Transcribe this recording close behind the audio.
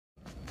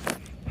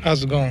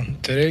How's it going?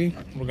 Today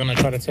we're gonna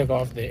try to take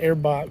off the air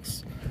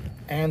box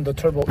and the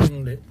turbo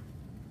inlet.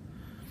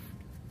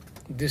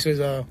 This is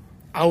a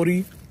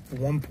Audi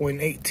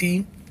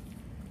 1.8T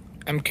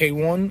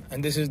MK1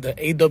 and this is the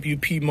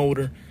AWP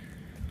motor,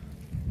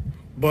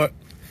 but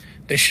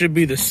they should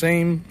be the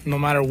same no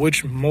matter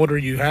which motor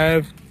you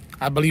have.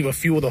 I believe a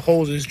few of the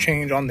hoses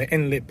change on the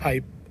inlet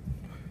pipe,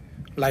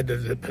 like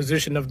the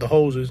position of the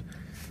hoses,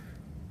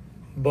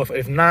 but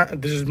if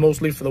not, this is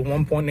mostly for the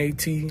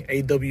 1.8T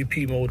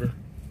AWP motor.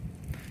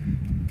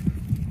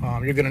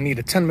 You're gonna need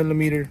a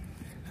 10mm,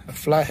 a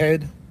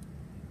flathead,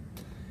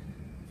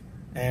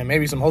 and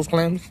maybe some hose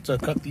clamps to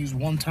cut these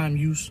one-time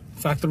use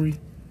factory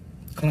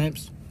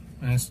clamps.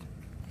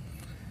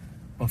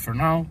 But for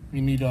now,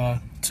 you need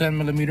a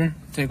 10mm.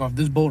 Take off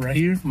this bolt right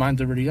here.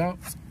 Mine's already out.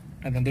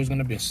 And then there's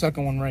gonna be a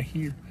second one right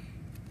here.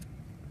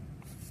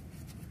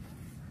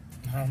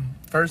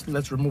 First,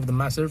 let's remove the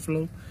mass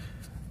airflow.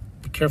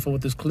 Be careful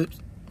with this clips.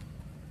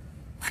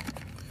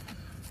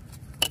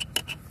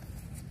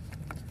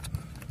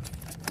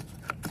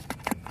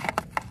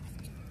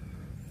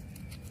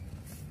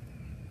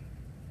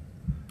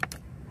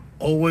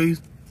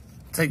 Always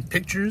take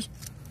pictures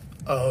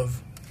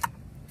of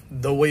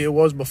the way it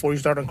was before you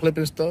start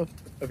unclipping stuff,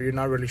 if you're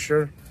not really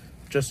sure,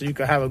 just so you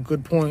can have a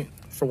good point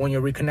for when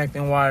you're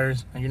reconnecting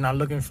wires and you're not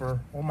looking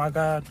for, oh my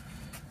God,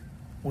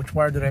 which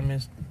wire did I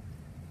miss?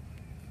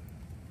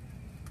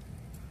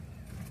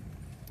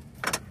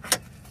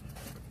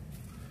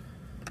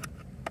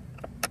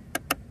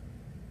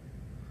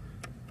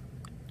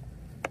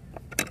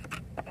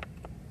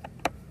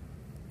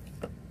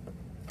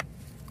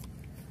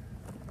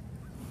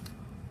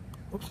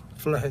 Oops,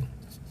 flathead.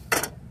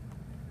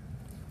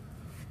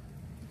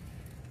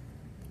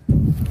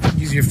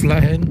 Use your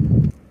flathead.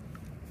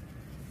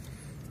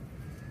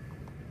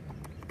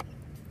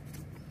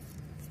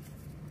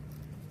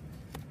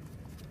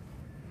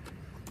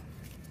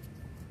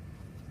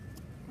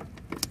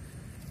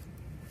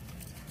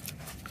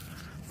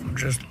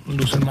 Just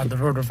loosen my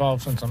diverter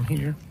valve since I'm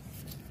here.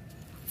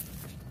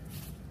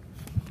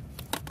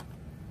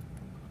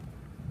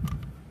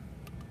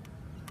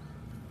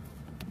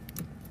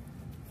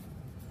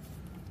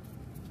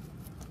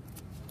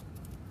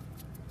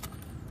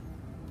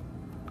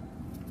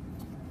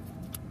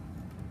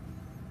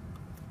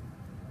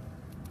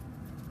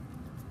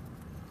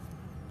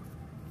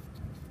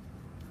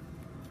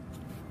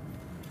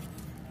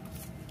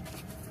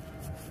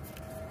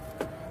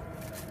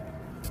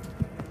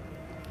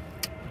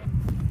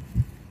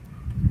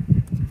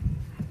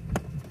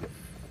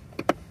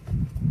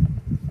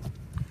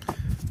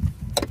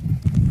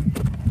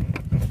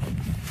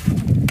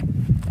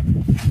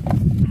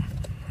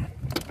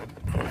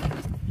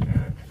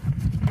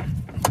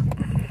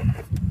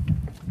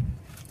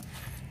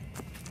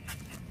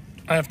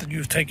 After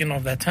you've taken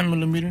off that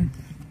 10mm,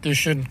 this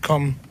should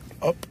come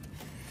up.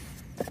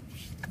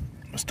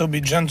 Still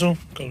be gentle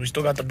because we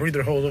still got the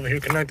breather hose over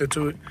here connected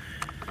to it.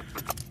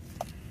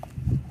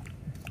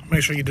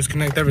 Make sure you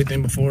disconnect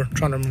everything before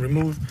trying to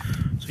remove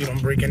so you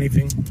don't break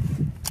anything.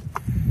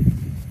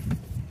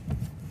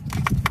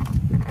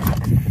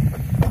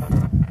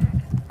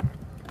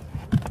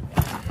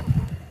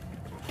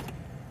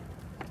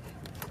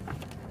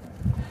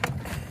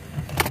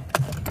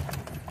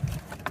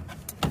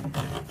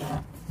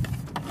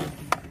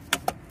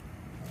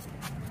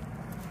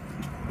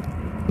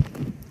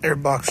 Air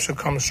box should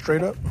come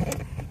straight up.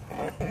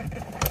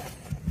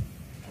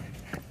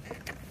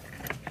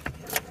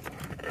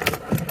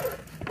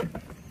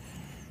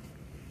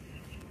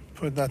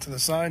 Put that to the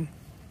side.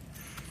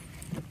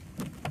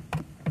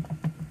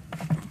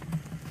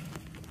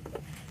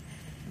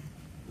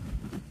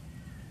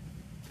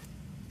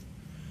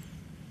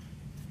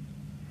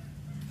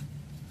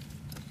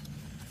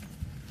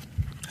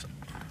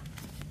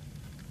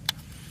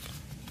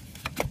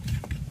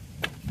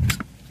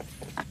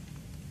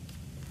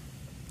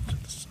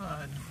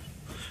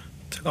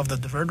 Take off the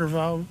diverter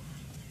valve.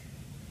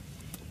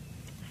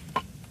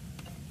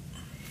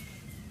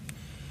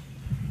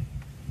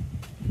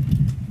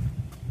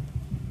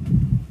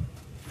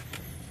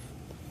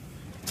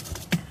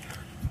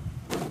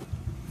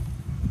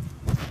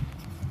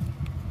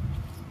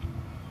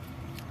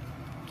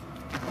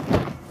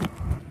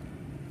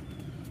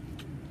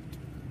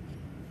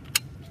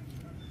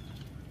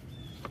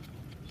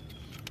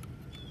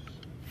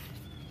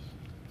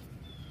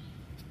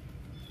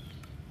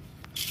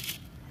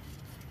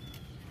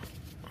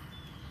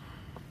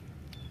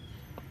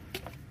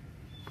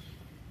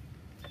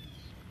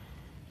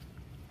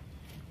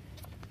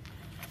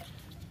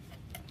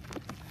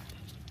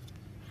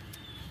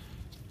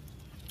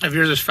 If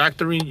yours is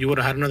factory, you would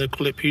have had another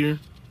clip here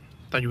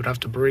that you would have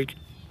to break.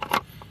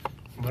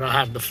 But I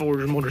have the Forge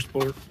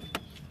Motorsport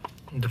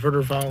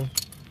diverter valve.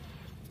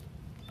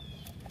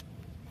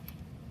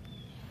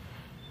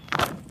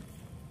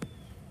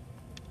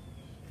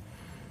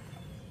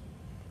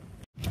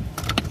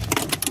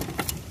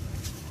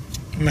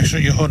 Make sure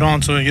you hold on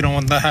to it. You don't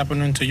want that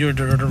happening to your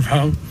diverter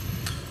valve.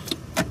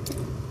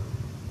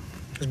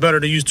 It's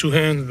better to use two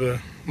hands, but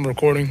I'm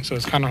recording, so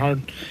it's kind of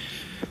hard.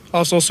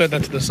 Also set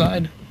that to the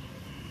side.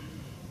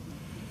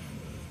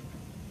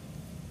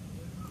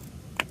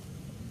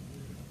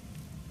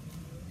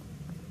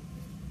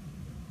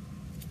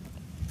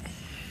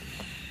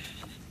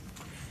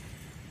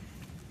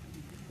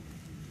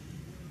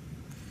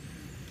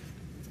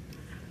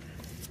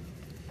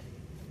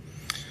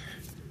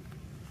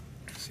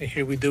 See,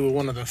 here we do with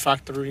one of the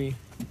factory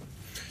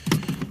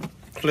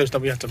clips that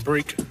we have to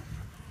break.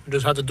 We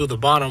just have to do the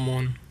bottom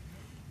one.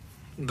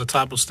 The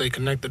top will stay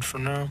connected for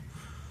now.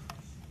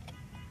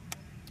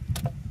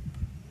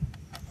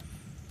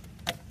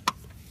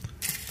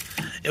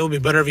 It would be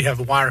better if you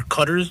have wire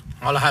cutters.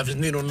 All I have is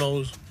needle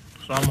nose,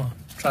 so I'm gonna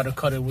try to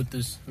cut it with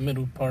this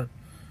middle part.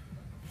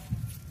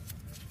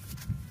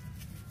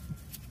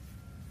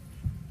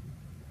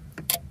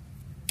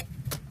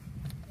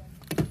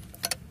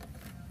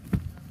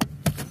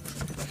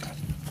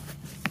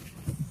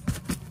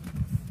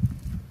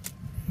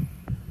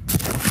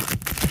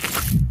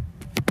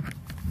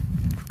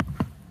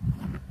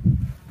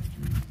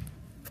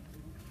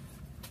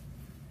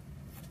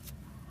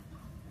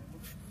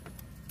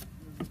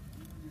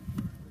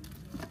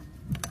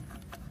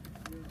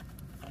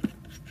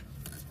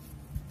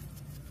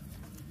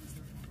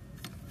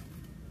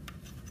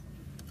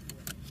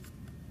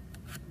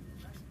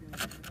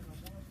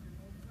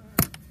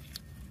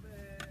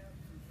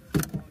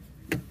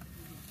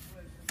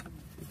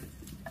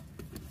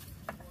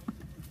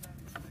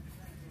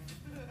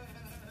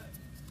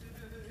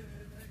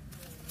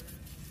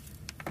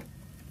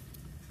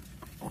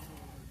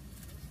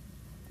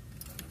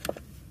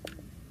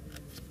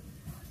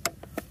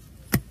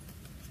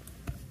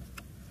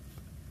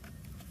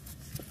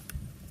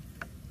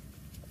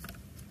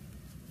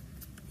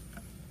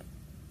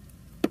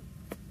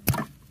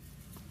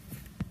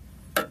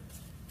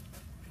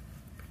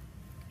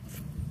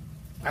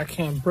 I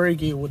can't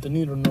break it with the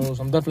needle nose.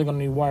 I'm definitely gonna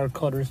need wire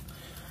cutters,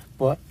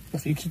 but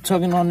if you keep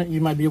tugging on it,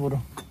 you might be able to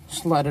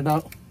slide it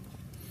out.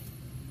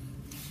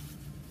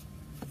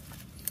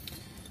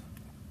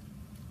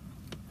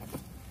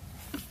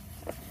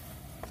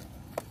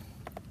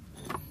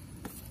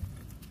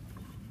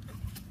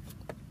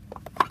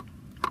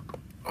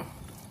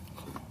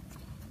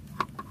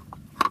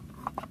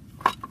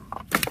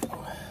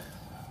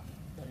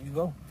 There you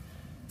go.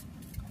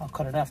 I'll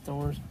cut it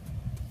afterwards.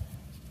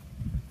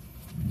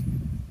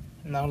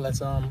 Now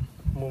let's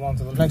move on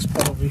to the next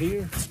part over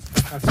here.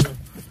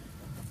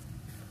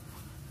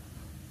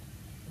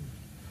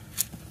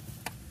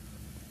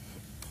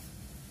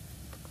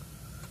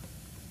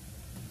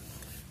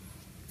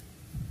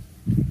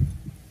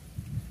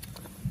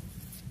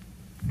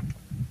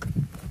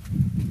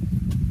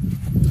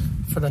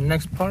 For the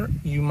next part,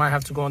 you might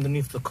have to go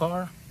underneath the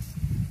car.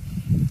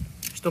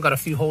 Still got a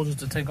few hoses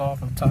to take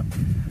off on top,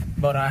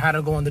 but I had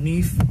to go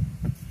underneath,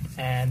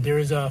 and there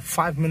is a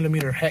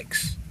 5mm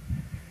hex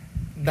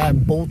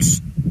that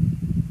bolts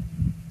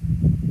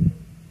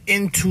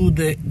into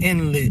the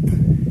inlet,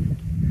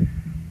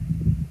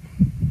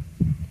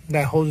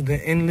 that holds the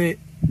inlet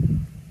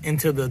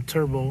into the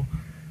turbo,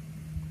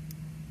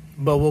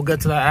 but we'll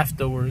get to that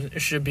afterwards. It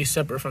should be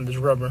separate from this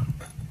rubber.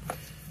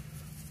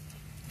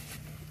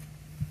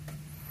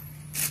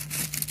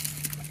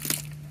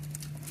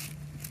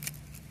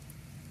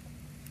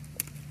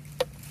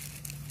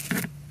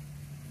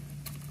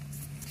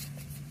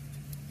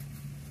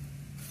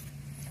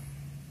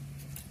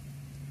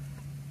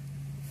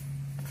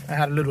 I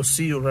had a little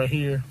seal right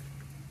here,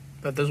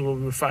 that this is what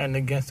we were fighting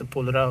against to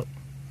pull it out.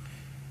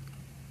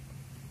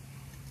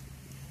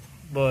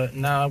 But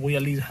now we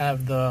at least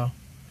have the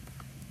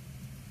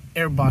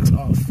air box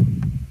off.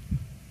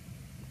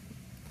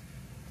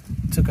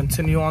 To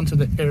continue on to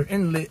the air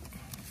inlet,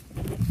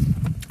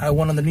 I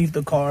went underneath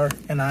the car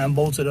and I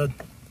unbolted a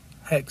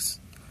hex.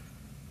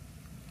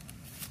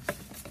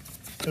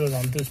 It was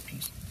on this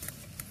piece.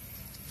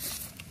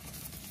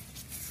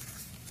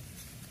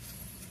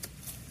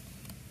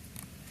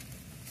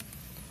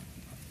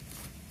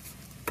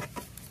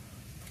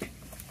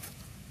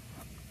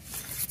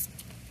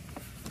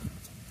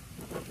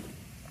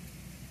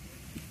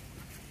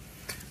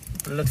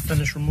 Let's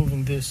finish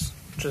removing this.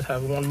 Just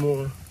have one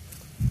more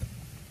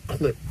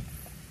clip.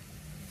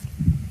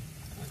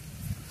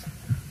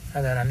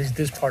 And then at least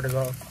this part is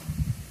off.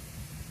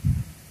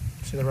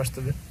 See the rest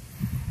of it.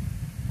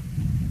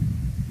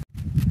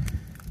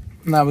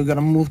 Now we're gonna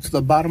move to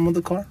the bottom of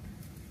the car.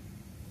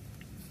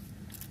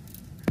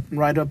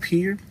 Right up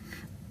here,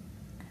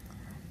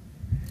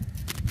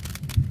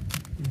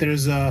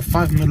 there's a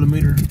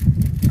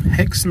 5mm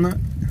hex nut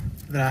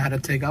that I had to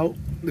take out.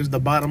 There's the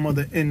bottom of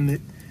the inlet.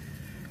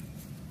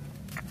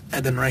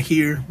 And then right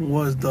here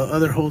was the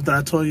other hole that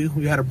I told you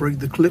we had to break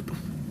the clip.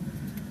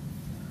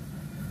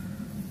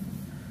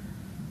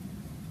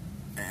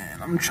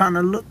 And I'm trying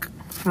to look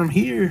from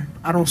here.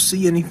 I don't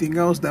see anything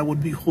else that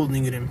would be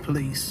holding it in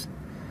place.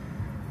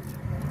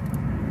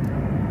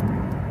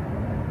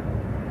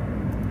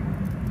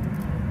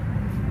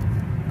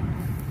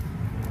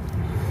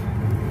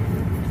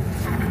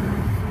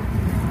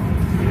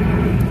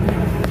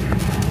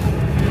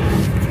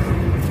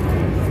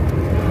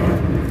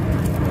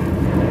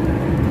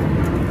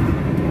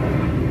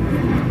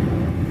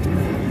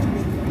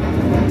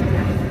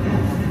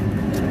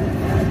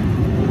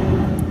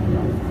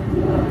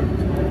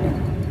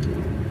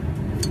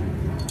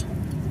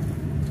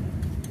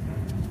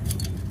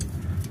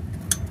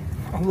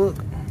 look.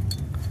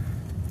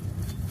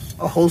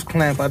 A hose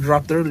clamp I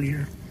dropped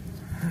earlier.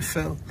 It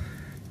fell.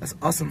 That's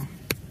awesome.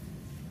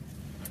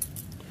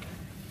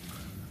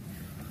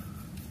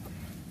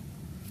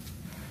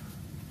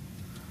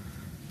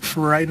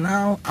 For right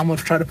now, I'm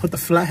gonna try to put the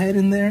flathead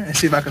in there and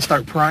see if I can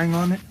start prying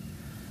on it.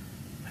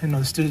 You know,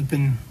 this dude's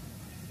been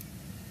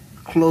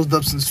closed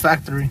up since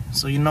factory,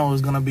 so you know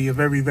it's gonna be a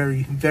very,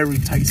 very, very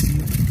tight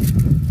seal.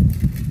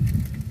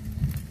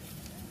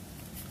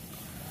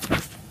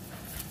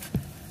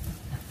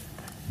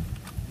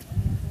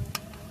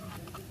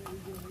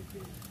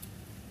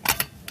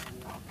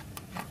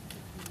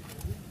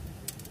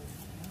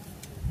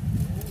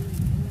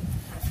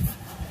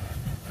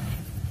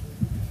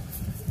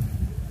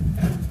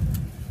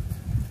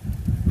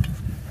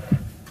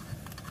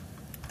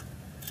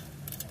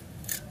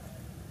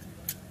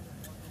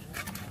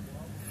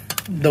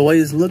 The way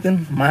it's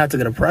looking, might have to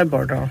get a pry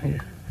bar down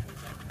here.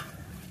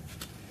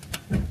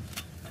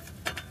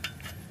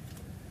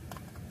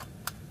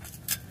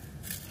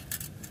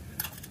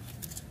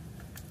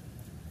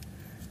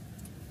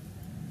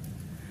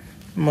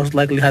 Most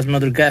likely has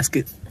another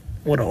gasket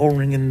with an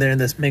O-ring in there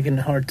that's making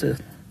it hard to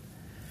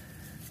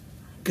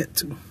get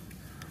to.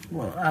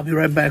 Well, I'll be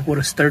right back with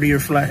a sturdier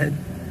flathead.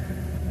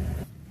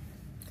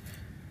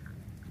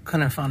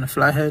 Couldn't find a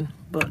flathead,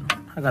 but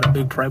I got a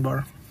big pry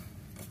bar.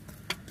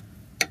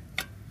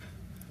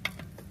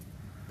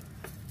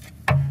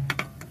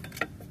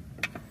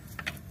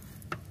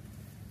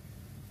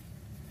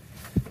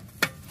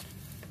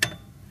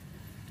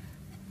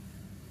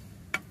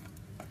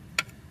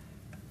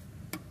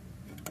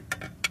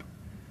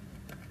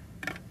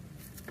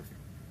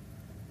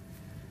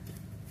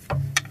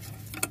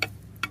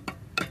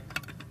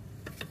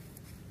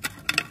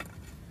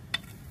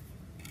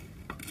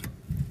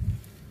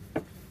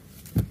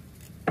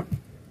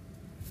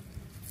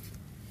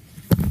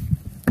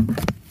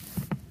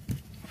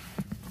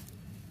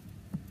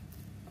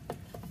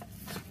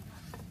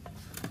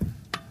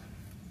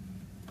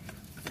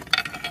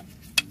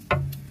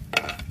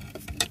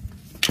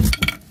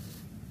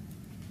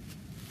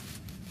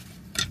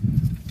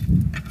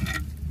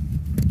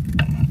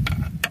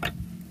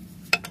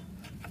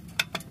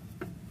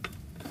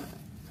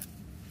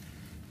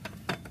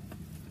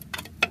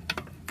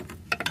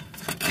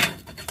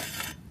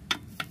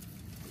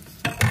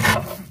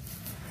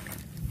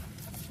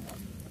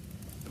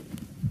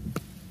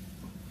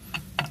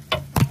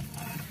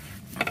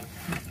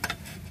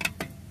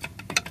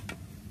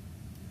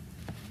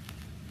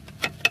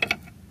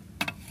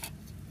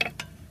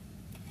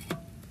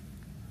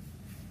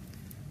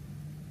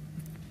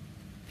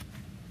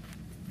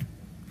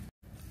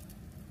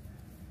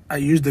 I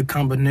used the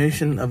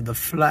combination of the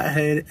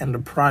flathead and the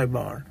pry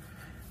bar.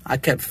 I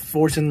kept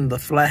forcing the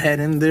flathead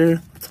in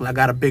there until I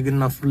got a big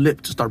enough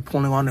lip to start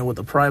pulling on it with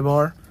the pry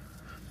bar.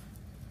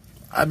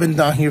 I've been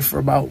down here for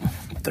about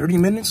 30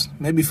 minutes,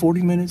 maybe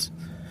 40 minutes,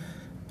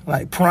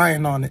 like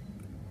prying on it.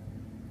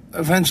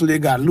 Eventually it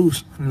got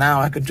loose. Now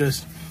I could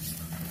just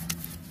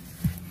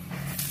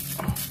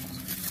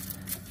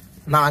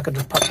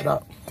pop it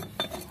out.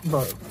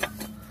 But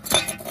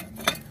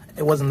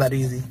it wasn't that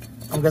easy.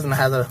 I'm guessing I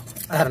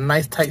had a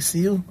nice tight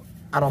seal.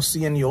 I don't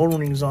see any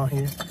O-rings on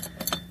here.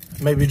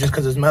 Maybe just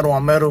because it's metal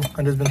on metal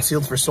and it's been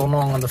sealed for so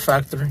long on the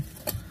factory.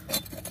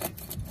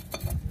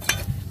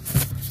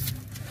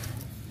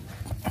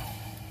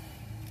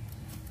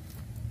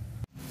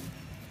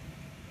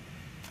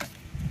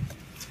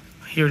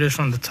 Here it is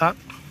from the top.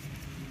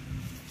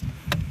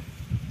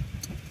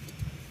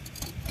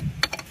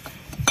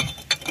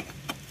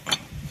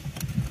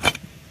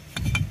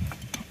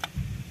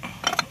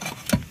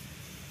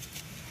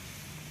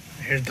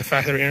 Here's the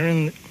factory air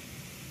inlet.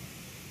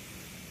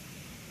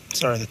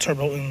 Sorry, the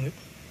turbo inlet.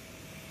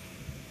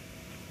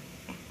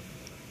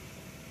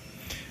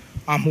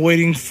 I'm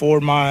waiting for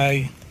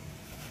my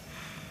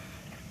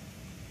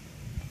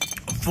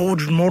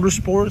Folger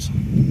Motorsports.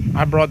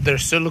 I brought their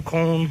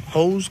silicone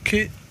hose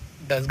kit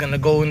that's gonna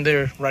go in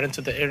there right into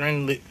the air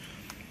inlet.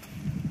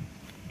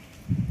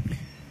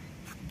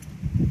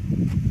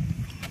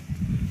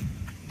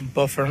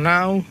 But for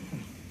now,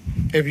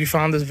 if you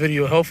found this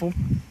video helpful,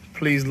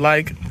 please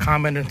like,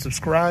 comment, and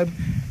subscribe.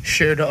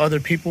 Share to other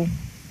people.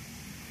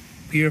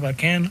 Here, if I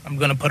can, I'm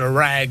gonna put a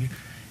rag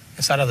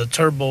inside of the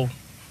turbo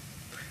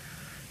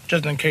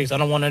just in case. I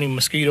don't want any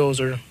mosquitoes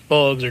or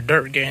bugs or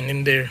dirt getting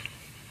in there.